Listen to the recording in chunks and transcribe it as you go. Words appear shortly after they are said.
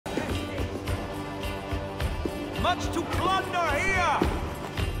Much to plunder here!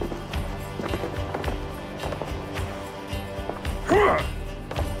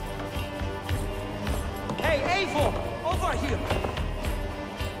 Hey, Eivor! Over here!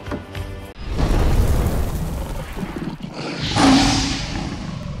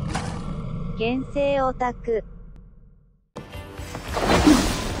 KenseiOtaku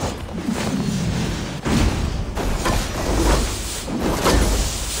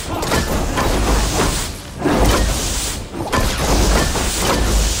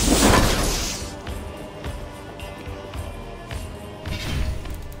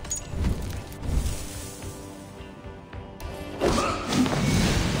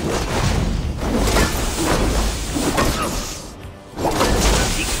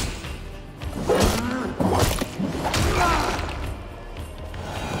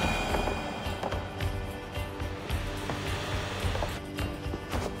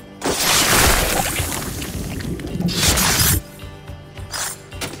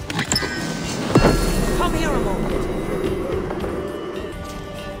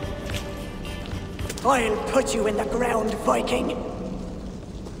I'll put you in the ground, Viking!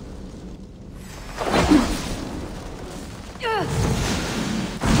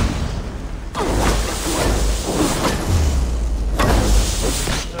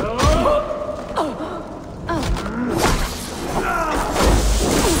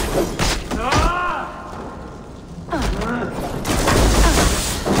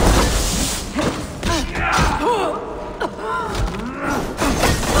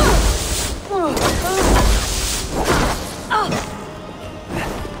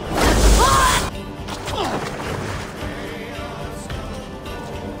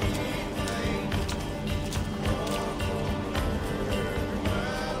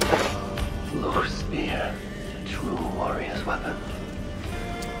 Lugh's spear, a true warrior's weapon.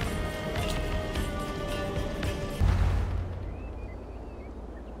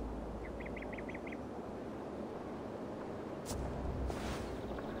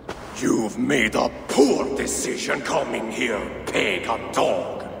 You've made a poor decision coming here, pagan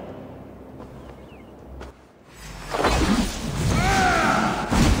dog.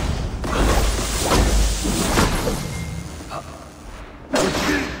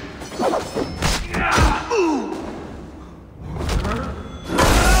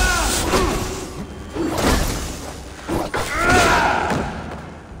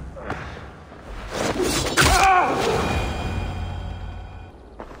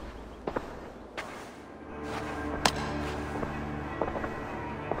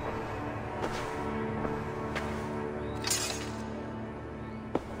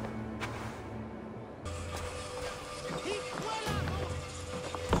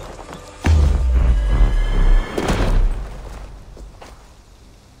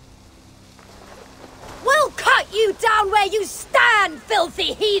 You down where you stand,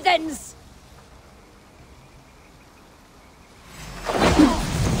 filthy heathens!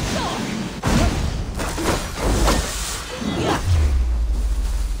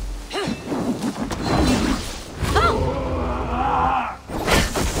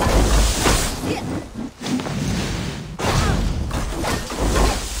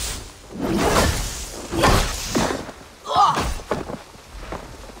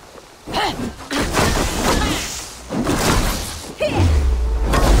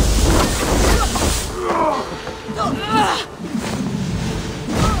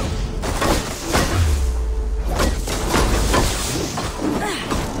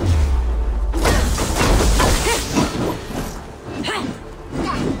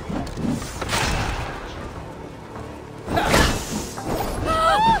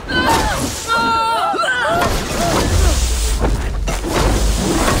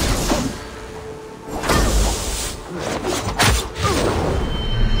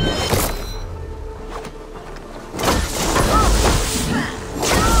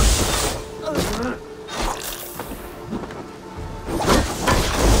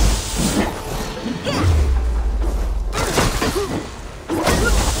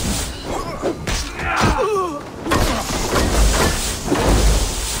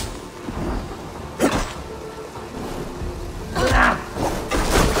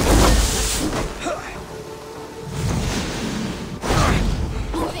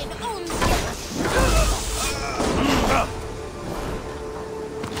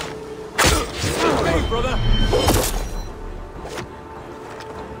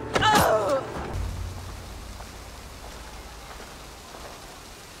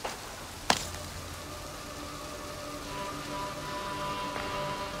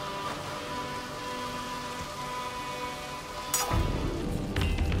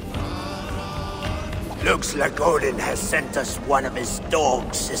 Looks like Odin has sent us one of his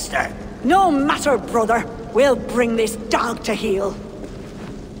dogs, sister. No matter, brother. We'll bring this dog to heel.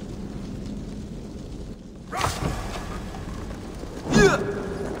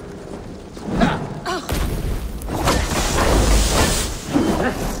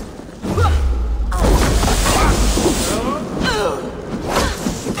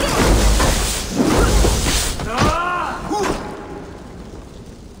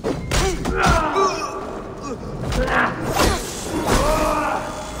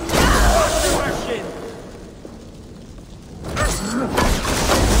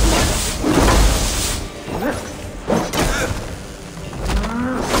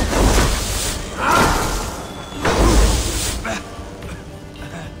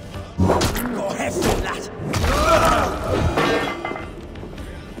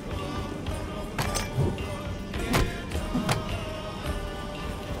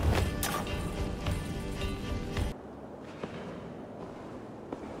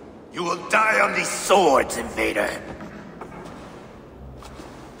 You will die on these swords, invader.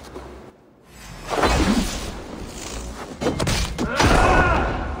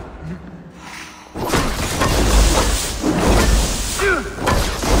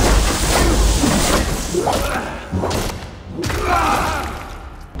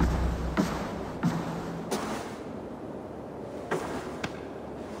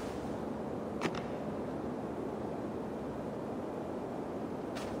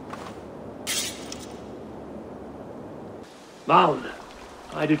 Valhalla.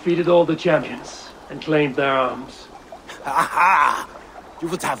 I defeated all the champions and claimed their arms. Aha! You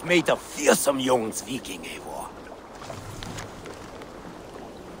would have made a fearsome young Viking, Eivor.